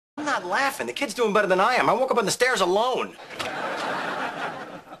not laughing. The kid's doing better than I am. I woke up on the stairs alone.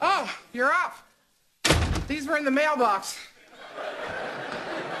 Oh, you're up. These were in the mailbox.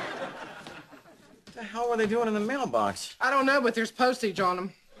 What the hell were they doing in the mailbox? I don't know, but there's postage on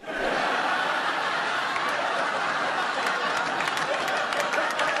them.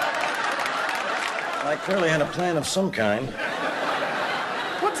 I clearly had a plan of some kind.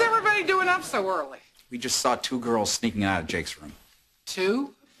 What's everybody doing up so early? We just saw two girls sneaking out of Jake's room.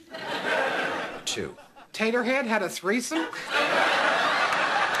 Two? Two. Taterhead had a threesome? We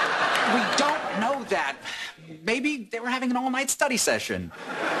don't know that. Maybe they were having an all-night study session.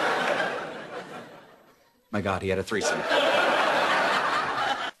 My God, he had a threesome.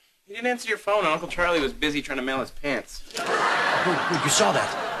 He didn't answer your phone. Uncle Charlie was busy trying to mail his pants. Wait, you saw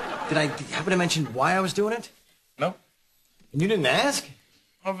that? Did I happen to mention why I was doing it? No. And you didn't ask?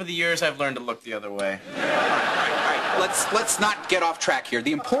 Over the years, I've learned to look the other way. All right, let's not get off track here.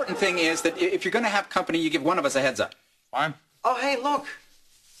 The important thing is that if you're going to have company, you give one of us a heads up. Fine. Oh, hey, look.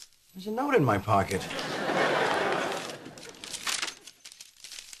 There's a note in my pocket.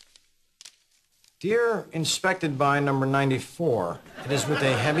 Dear Inspected by number 94, it is with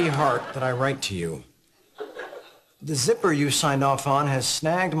a heavy heart that I write to you. The zipper you signed off on has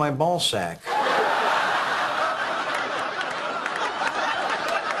snagged my ball sack.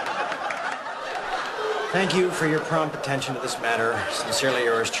 Thank you for your prompt attention to this matter. Sincerely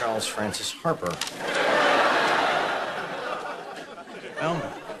yours, Charles Francis Harper. Well,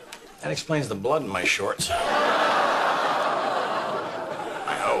 that explains the blood in my shorts.